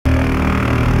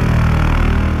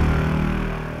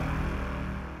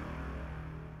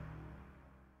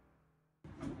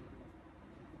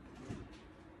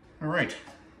right,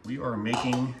 we are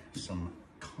making some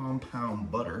compound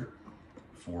butter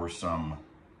for some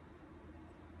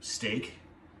steak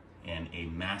and a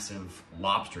massive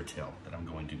lobster tail that I'm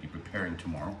going to be preparing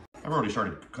tomorrow. I've already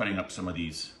started cutting up some of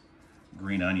these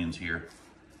green onions here.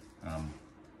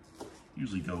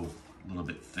 Usually go a little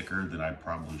bit thicker than I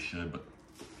probably should, but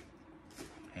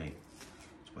hey,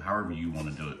 it's however you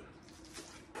want to do it.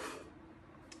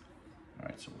 All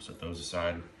right, so we'll set those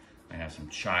aside. I have some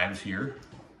chives here.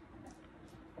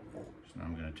 So now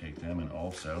I'm going to take them and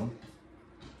also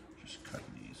just cut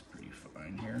these pretty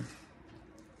fine here.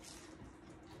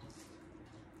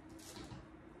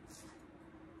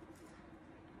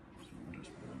 So we'll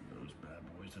just move those bad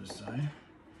boys to the side.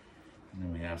 And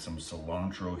then we have some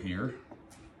cilantro here.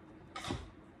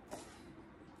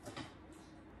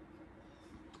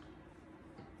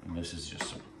 And this is just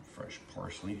some fresh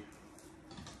parsley.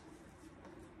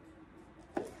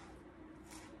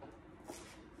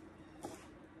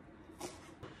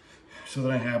 So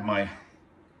then I have my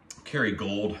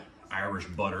Kerrygold Irish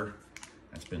butter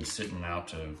that's been sitting out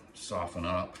to soften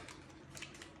up.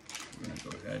 We're gonna go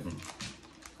ahead and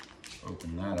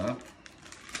open that up.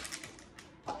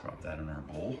 Drop that in our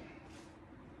bowl.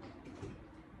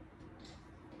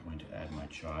 I'm going to add my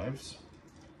chives.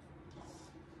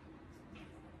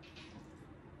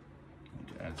 I'm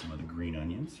going to add some of the green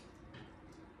onions.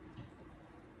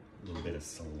 A little bit of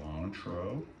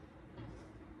cilantro.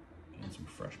 And some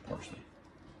fresh parsley.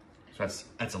 So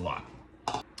that's a lot.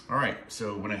 All right,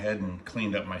 so went ahead and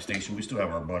cleaned up my station. We still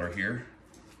have our butter here.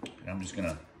 And I'm just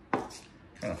gonna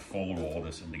kind of fold all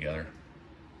this in together.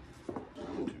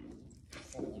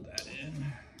 Fold that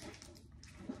in.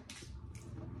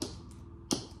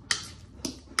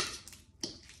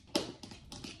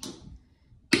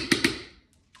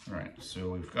 All right, so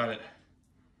we've got it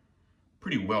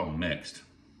pretty well mixed.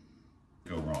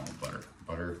 Go wrong with butter.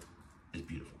 Butter is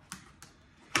beautiful.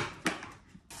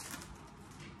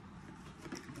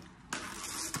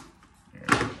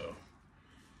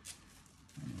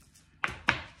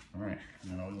 All right,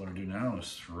 and then all we want to do now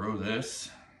is throw this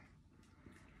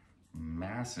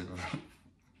massive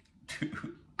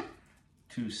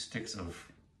two sticks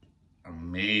of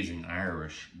amazing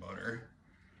Irish butter.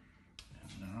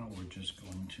 And now we're just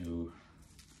going to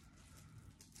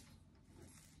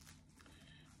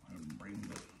bring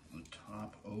the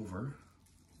top over.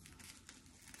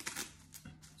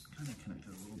 Just kind of connect it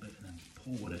a little bit and then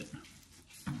pull with it.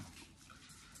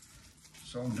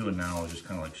 So all I'm doing now is just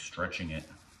kind of like stretching it.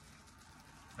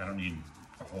 I don't need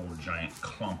a whole giant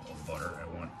clump of butter. I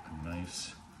want a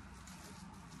nice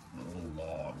little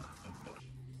log of butter.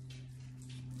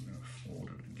 I'm gonna fold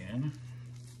it again.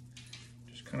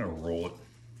 Just kind of roll it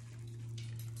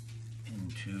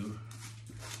into,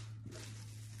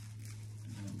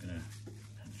 and then I'm gonna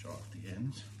pinch off the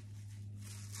ends.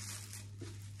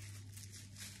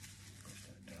 Push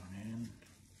that down in.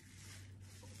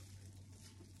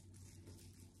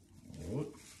 Roll it.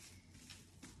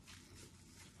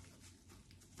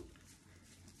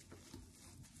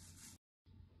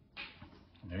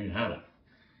 There you have it.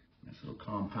 Nice little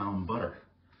compound butter.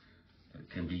 It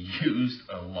can be used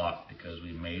a lot because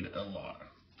we made a lot.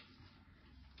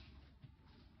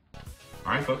 All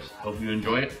right, folks. Hope you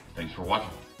enjoyed it. Thanks for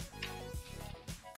watching.